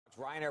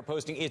RyanAir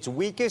posting its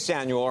weakest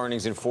annual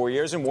earnings in 4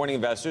 years and warning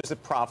investors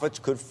that profits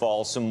could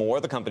fall some more.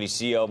 The company's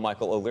CEO,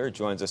 Michael O'Leary,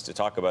 joins us to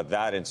talk about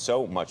that and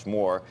so much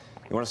more.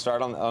 You want to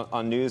start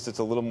on news that's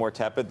a little more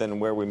tepid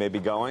than where we may be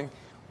going?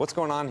 What's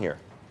going on here?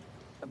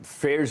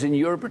 Fares in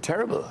Europe are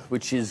terrible,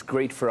 which is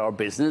great for our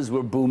business.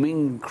 We're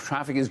booming.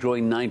 Traffic is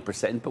growing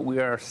 9%, but we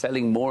are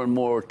selling more and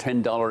more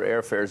 $10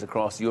 airfares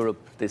across Europe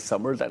this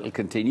summer. That will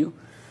continue.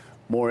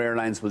 More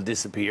airlines will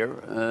disappear.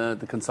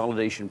 The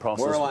consolidation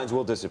process. More airlines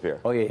will disappear.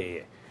 Oh,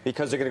 yeah.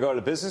 Because they're going to go out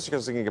of business or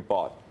because they're going to get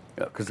bought?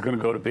 Yeah, because they're going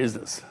to go to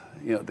business.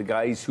 You know, the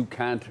guys who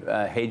can't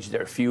hedge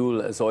their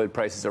fuel as oil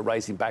prices are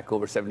rising back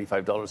over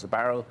 $75 a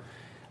barrel.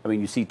 I mean,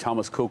 you see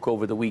Thomas Cook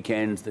over the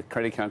weekend. The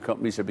credit card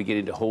companies are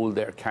beginning to hold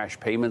their cash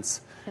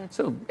payments.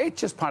 So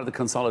it's just part of the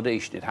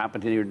consolidation. It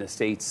happened here in the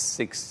States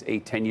 6,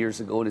 8, 10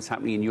 years ago, and it's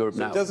happening in Europe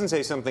now. It doesn't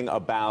say something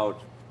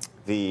about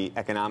the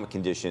economic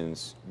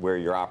conditions where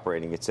you're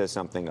operating. It says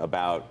something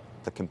about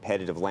the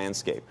competitive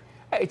landscape.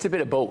 It's a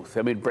bit of both.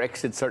 I mean,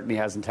 Brexit certainly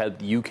hasn't helped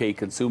the UK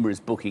consumers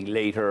booking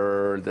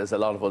later. There's a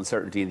lot of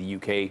uncertainty in the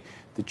UK.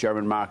 The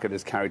German market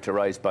is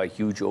characterised by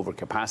huge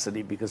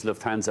overcapacity because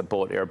Lufthansa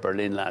bought Air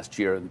Berlin last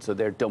year, and so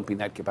they're dumping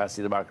that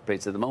capacity in the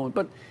marketplace at the moment.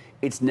 But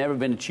it's never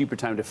been a cheaper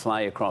time to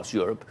fly across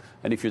Europe.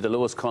 And if you're the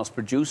lowest cost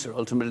producer,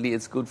 ultimately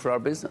it's good for our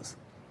business.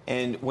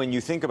 And when you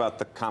think about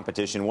the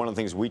competition, one of the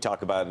things we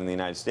talk about in the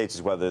United States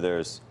is whether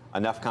there's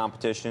enough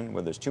competition,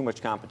 whether there's too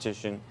much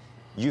competition.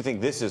 You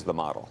think this is the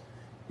model?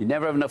 You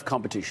never have enough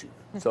competition.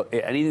 So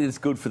anything that's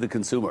good for the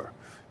consumer.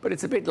 But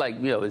it's a bit like,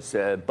 you know, as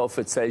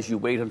Buffett says, you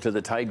wait until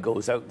the tide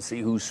goes out and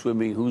see who's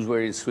swimming, who's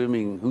wearing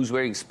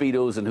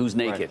Speedos and who's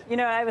naked. Right. You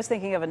know, I was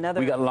thinking of another...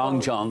 We got long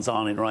johns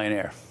on in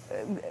RyanAir.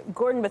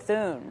 Gordon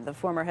Bethune, the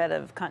former head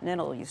of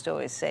Continental, used to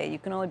always say, you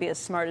can only be as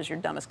smart as your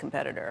dumbest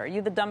competitor. Are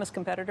you the dumbest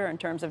competitor in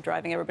terms of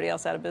driving everybody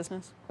else out of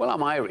business? Well,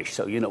 I'm Irish,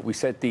 so, you know, we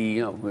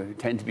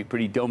tend to be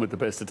pretty dumb at the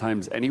best of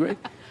times anyway.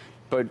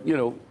 But, you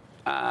know,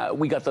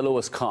 we got the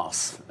lowest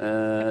costs.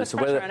 So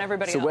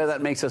whether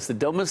that makes us the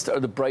dumbest or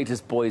the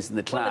brightest boys in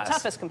the class, well, the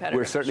toughest competitor,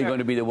 we're certainly going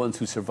to be the ones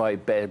who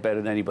survive better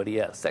than anybody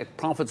else. That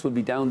profits will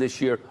be down this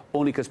year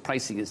only because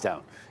pricing is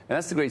down. And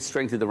that's the great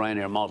strength of the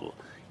RyanAir model.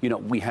 You know,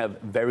 we have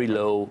very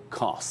low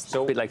costs,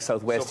 a bit like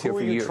Southwest here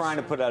for years. So who are you trying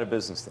to put out of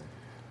business then?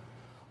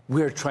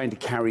 We're trying to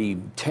carry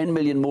 10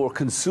 million more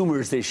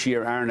consumers this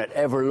year, Aaron, at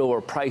ever lower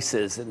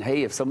prices. And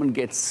hey, if someone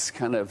gets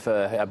kind of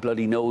a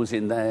bloody nose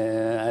in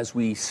as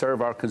we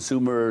serve our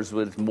consumers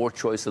with more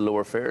choice and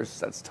lower fares,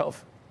 that's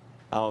tough.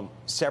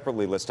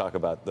 Separately, let's talk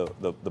about the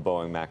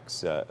Boeing Max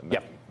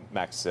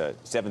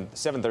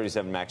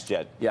 737 Max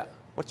jet. Yeah.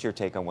 What's your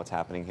take on what's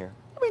happening here?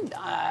 I mean,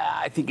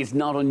 I think it's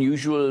not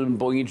unusual.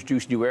 Boeing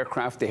introduced new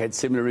aircraft. They had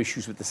similar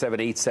issues with the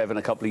 787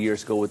 a couple of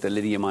years ago with the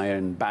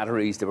lithium-ion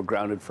batteries. They were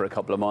grounded for a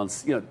couple of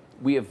months. You know,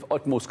 we have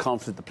utmost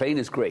confidence. The plane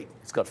is great.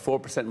 It's got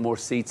 4% more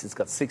seats. It's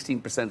got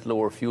 16%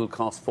 lower fuel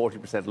costs,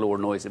 40% lower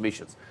noise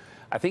emissions.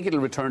 I think it'll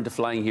return to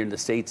flying here in the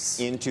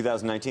States. In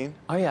 2019?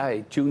 Oh,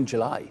 yeah, June,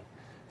 July.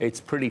 It's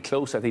pretty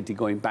close, I think, to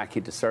going back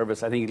into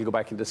service. I think it'll go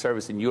back into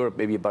service in Europe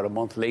maybe about a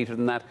month later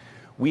than that.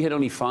 We had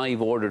only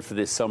 5 ordered for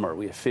this summer.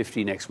 We have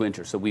 50 next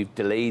winter. So we've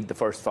delayed the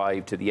first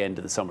 5 to the end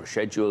of the summer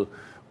schedule.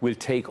 We'll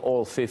take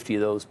all 50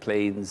 of those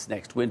planes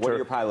next winter. What are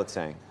your pilots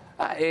saying?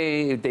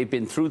 They've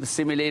been through the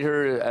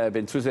simulator,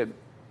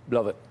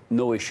 love it,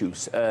 no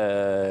issues.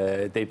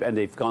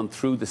 They've gone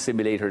through the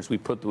simulators.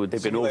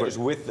 They've been over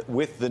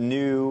with the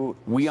new.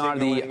 We are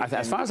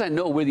as far as I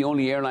know, we're the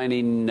only airline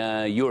in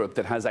Europe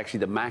that has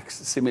actually the Max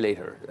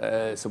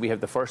simulator. So we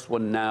have the first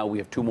one now. We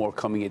have 2 more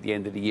coming at the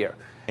end of the year.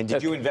 And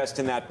did you invest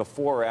in that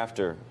before or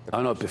after?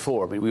 Oh, no,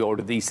 before. I mean, we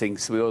ordered these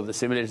things. We ordered the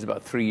simulators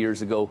about 3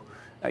 years ago.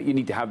 You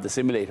need to have the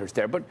simulators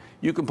there, but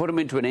you can put them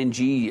into an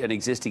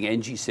existing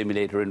NG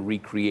simulator and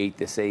recreate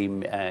the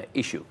same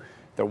issue.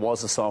 There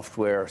was a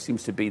software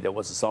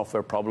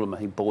problem. I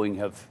think Boeing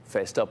have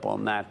fessed up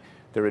on that.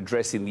 They're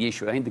addressing the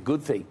issue. I think the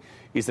good thing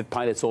is that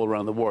pilots all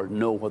around the world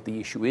know what the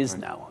issue is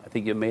now. I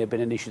think it may have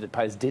been an issue that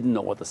pilots didn't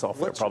know what the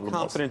software problem was.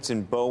 What's your confidence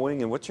in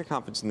Boeing and what's your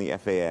confidence in the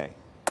FAA?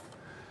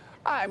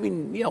 I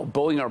mean, you know,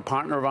 Boeing are a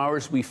partner of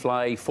ours. We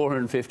fly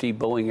 450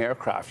 Boeing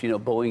aircraft. You know,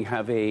 Boeing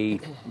have a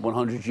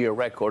 100-year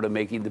record of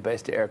making the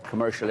best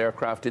commercial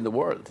aircraft in the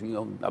world. You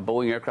know, a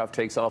Boeing aircraft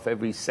takes off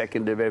every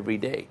second of every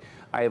day.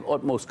 I have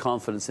utmost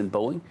confidence in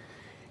Boeing.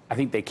 I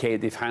think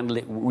they've handled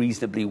it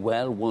reasonably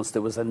well. Once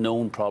there was a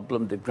known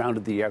problem, they've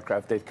grounded the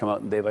aircraft, they've come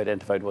out and they've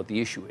identified what the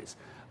issue is.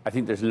 I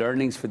think there's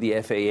learnings for the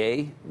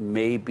FAA.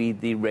 Maybe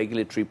the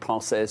regulatory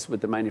process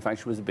with the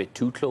manufacturer was a bit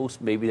too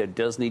close. Maybe there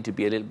does need to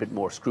be a little bit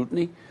more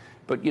scrutiny.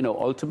 But, you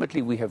know,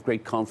 ultimately we have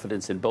great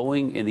confidence in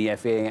Boeing, in the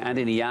FAA, and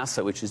in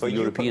EASA, which is the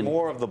European regulator. But you put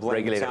more of the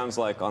blame, it sounds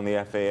like, on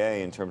the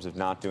FAA in terms of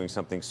not doing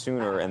something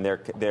sooner and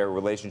their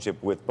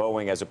relationship with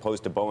Boeing as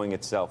opposed to Boeing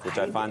itself, which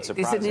I find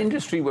surprising. It's an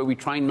industry where we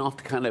try not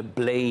to kind of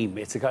blame.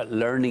 It's about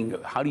learning.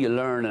 How do you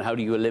learn and how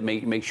do you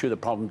make sure the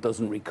problem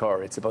doesn't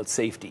recur? It's about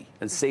safety.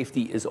 And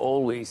safety is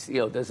always,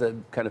 you know, there's a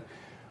kind of...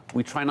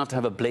 We try not to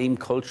have a blame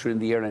culture in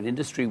the airline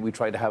industry. We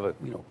try to have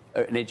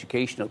an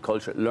educational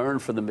culture, learn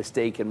from the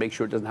mistake and make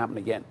sure it doesn't happen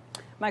again.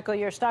 Michael,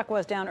 your stock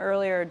was down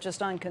earlier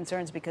just on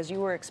concerns because you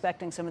were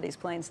expecting some of these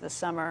planes this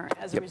summer.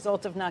 As a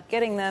result of not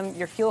getting them,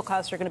 your fuel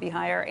costs are going to be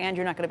higher, and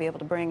you're not going to be able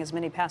to bring as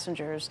many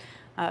passengers,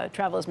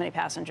 travel as many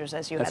passengers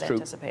as you had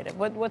anticipated.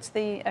 What's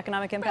the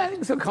economic impact? I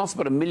think it's going to cost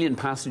about 1 million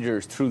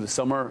passengers through the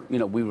summer. You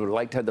know, we would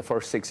like to have the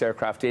first 6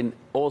 aircraft in.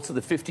 Also,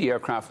 the 50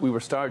 aircraft, we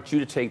were due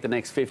to take the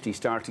next 50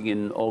 starting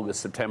in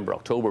August, September,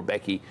 October,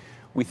 Becky.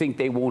 We think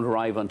they won't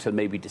arrive until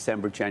maybe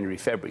December, January,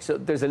 February. So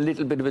there's a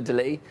little bit of a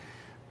delay.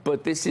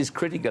 But this is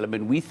critical. I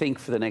mean, we think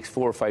for the next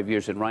 4 or 5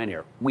 years in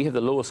RyanAir, we have the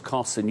lowest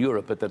costs in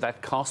Europe, but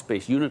that cost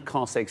base, unit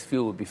cost ex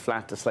fuel, will be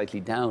flat to slightly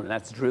down, and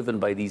that's driven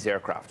by these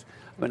aircraft.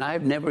 I mean,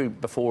 I've never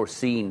before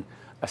seen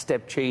a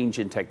step change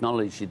in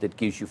technology that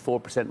gives you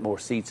 4% more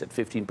seats at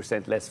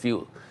 15% less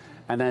fuel.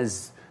 And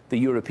as the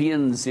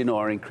Europeans, you know,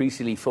 are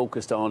increasingly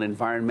focused on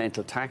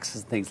environmental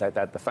taxes and things like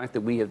that, the fact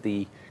that we have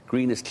the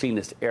greenest,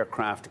 cleanest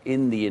aircraft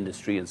in the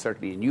industry, and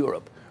certainly in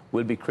Europe,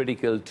 will be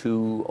critical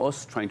to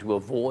us trying to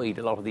avoid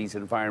a lot of these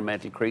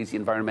crazy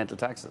environmental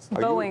taxes.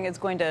 Boeing is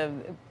going to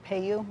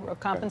pay you or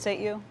compensate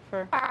you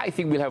for? I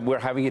think we're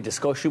having a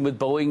discussion with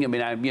Boeing. I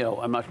mean,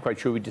 I'm not quite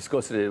sure we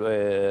discussed it,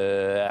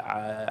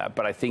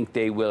 but I think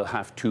they will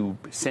have to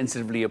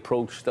sensitively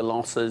approach the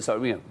losses, or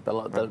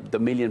the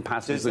million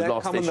passengers we've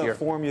lost this year. Does that come in the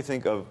form, you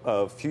think,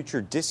 of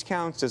future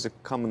discounts? Does it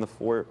come in the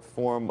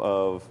form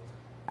of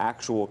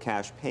actual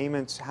cash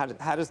payments? How do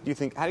you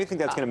think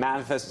that's going to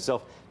manifest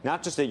itself,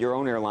 not just at your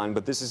own airline,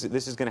 but this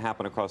is going to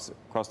happen across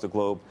the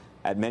globe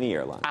at many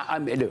airlines?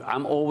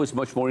 I'm always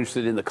much more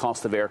interested in the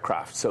cost of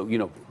aircraft. So, you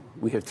know,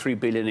 we have $3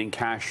 billion in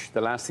cash. The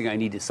last thing I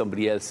need is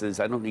somebody else's.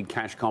 I don't need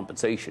cash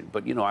compensation,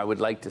 but you know, I would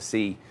like to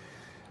see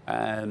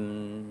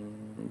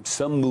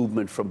some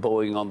movement from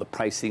Boeing on the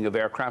pricing of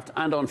aircraft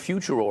and on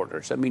future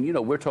orders. I mean, you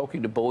know, we're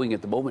talking to Boeing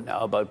at the moment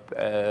now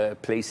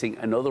about placing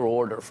another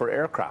order for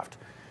aircraft.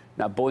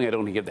 Now, Boeing, I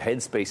don't think have the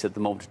headspace at the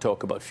moment to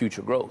talk about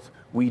future growth.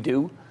 We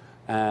do.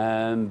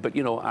 But,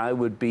 you know,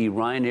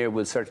 RyanAir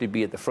will certainly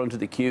be at the front of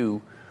the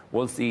queue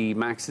once the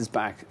MAX is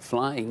back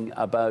flying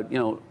about, you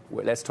know,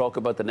 let's talk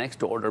about the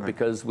next order,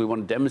 because we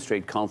want to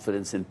demonstrate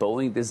confidence in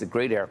Boeing. This is a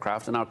great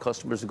aircraft, and our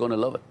customers are going to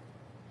love it.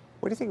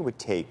 What do you think it would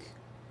take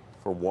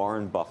for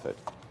Warren Buffett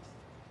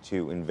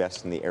to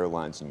invest in the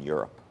airlines in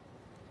Europe?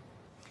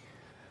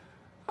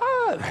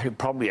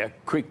 Probably a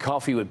quick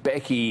coffee with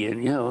Becky,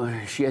 and, you know,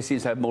 she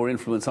seems to have more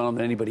influence on him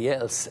than anybody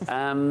else.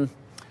 I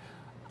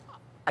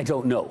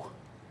don't know.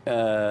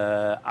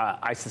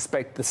 I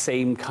suspect the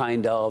same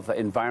kind of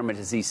environment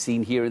as he's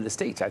seen here in the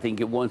States. I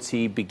think once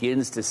he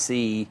begins to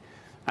see,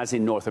 as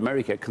in North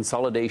America,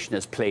 consolidation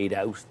has played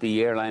out,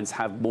 the airlines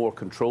have more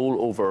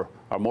control over,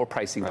 or more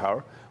pricing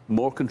power,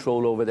 more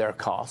control over their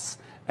costs,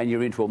 and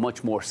you're into a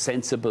much more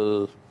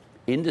sensible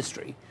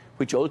industry,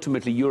 which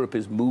ultimately Europe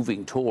is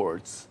moving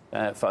towards.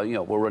 You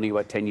know, we're running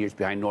about 10 years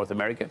behind North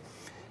America.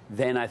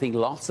 Then I think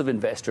lots of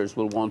investors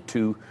will want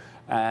to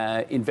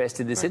invest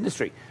in this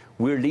industry.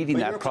 We're leading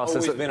that process.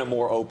 It's always been a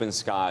more open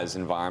skies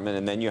environment,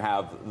 and then you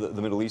have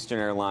the Middle Eastern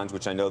airlines,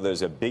 which I know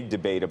there's a big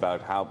debate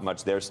about how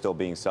much they're still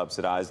being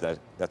subsidized.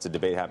 That's a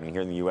debate happening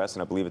here in the U.S.,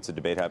 and I believe it's a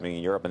debate happening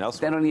in Europe and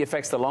elsewhere. That only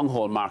affects the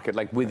long-haul market.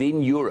 Like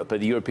within Europe, or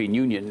the European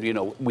Union, you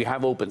know, we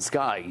have open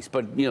skies,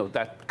 but, you know,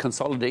 that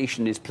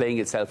consolidation is playing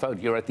itself out.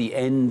 You're at the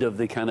end of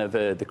the kind of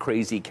the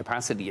crazy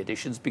capacity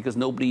additions, because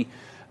nobody...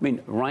 I mean,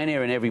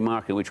 RyanAir in every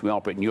market in which we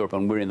operate in Europe,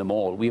 and we're in them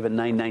all, we have a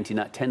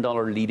 $9.99,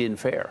 $10 lead-in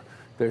fare.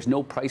 There's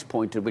no price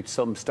point at which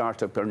some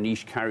startup or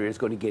niche carrier is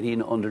going to get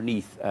in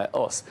underneath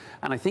us.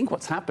 And I think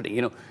what's happening,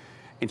 you know,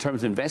 in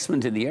terms of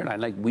investment in the airline,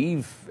 like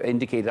we've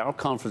indicated at our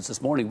conference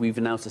this morning, we've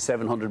announced a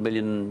 €700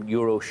 million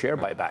share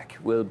buyback.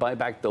 We'll buy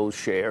back those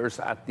shares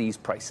at these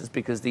prices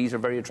because these are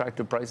very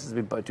attractive prices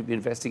to be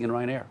investing in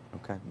RyanAir.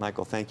 Okay,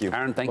 Michael, thank you.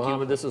 Aaron, thank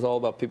you. This is all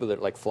about people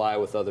that like fly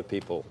with other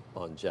people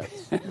on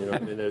jets. You know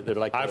what I mean? They're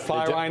like I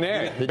fly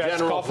RyanAir. The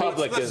general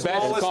public is the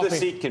smallest the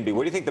seat can be.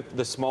 What do you think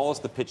the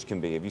smallest the pitch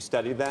can be? Have you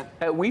studied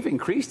that? We've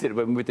increased it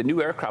with the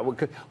new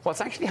aircraft. What's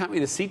actually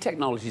happening with the seat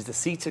technologies, the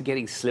seats are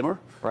getting slimmer.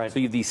 Right. So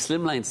you have these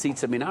slimline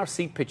seats. I mean, our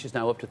seat pitch is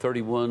now up to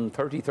 31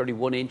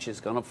 inches,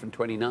 gone up from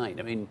 29.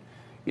 I mean,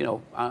 you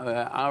know,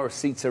 our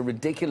seats are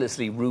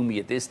ridiculously roomy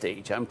at this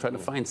stage. I'm trying to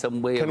find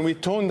some way Can we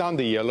tone down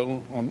the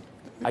yellow?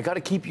 I got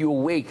to keep you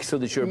awake so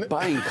that you're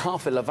buying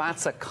coffee,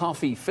 Lavazza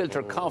coffee,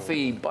 filter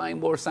coffee, buying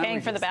more sandwiches.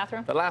 Paying for the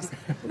bathroom?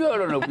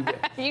 No.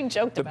 You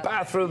joked the about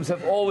bathrooms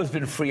have always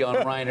been free on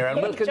RyanAir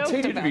and will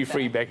continue to be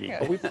free, Becky.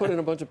 Well, we put in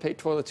a bunch of paid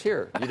toilets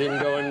here. You didn't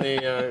go in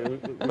the...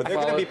 But they're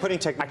going to be putting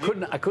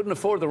I couldn't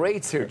afford the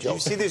rates here, Joe. Did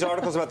you see these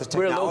articles about the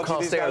technology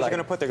these guys are going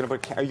to put?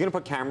 Are you going to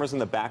put cameras in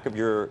the back of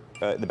your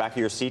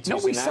seats? No,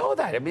 we saw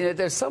that. I mean,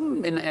 there's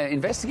some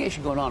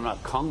investigation going on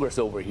at Congress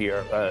over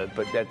here,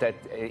 but that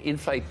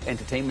in-flight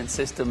entertainment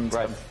systems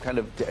have kind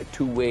of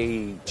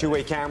two-way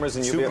cameras,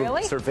 and you'll be able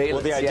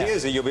surveillance. Well, the idea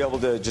is that you'll be able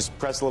to just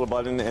press a little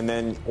button and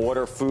then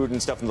order food and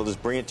stuff, and they'll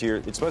just bring it to your.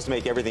 It's supposed to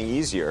make everything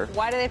easier.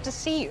 Why do they have to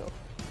see you?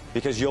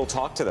 Because you'll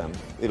talk to them.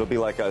 It'll be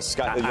like a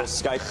Skype. You'll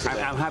Skype to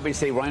them. I'm happy to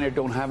say Ryanair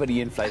don't have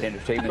any in-flight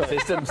entertainment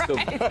systems, so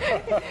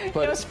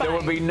but there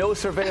will be no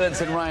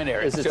surveillance in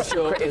Ryanair.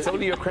 It's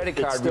only your credit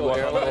card. It's still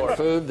airline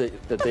food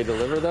that they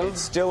deliver, though?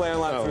 It's still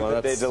airline food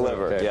that they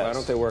deliver. Okay. Yes. Why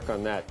don't they work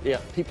on that? Yeah,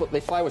 people,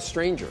 they fly with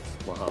strangers,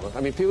 Mohammed.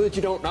 I mean, people that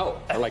you don't know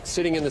are like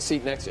sitting in the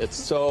seat next to you. It's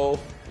so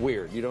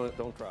weird. You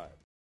don't try it.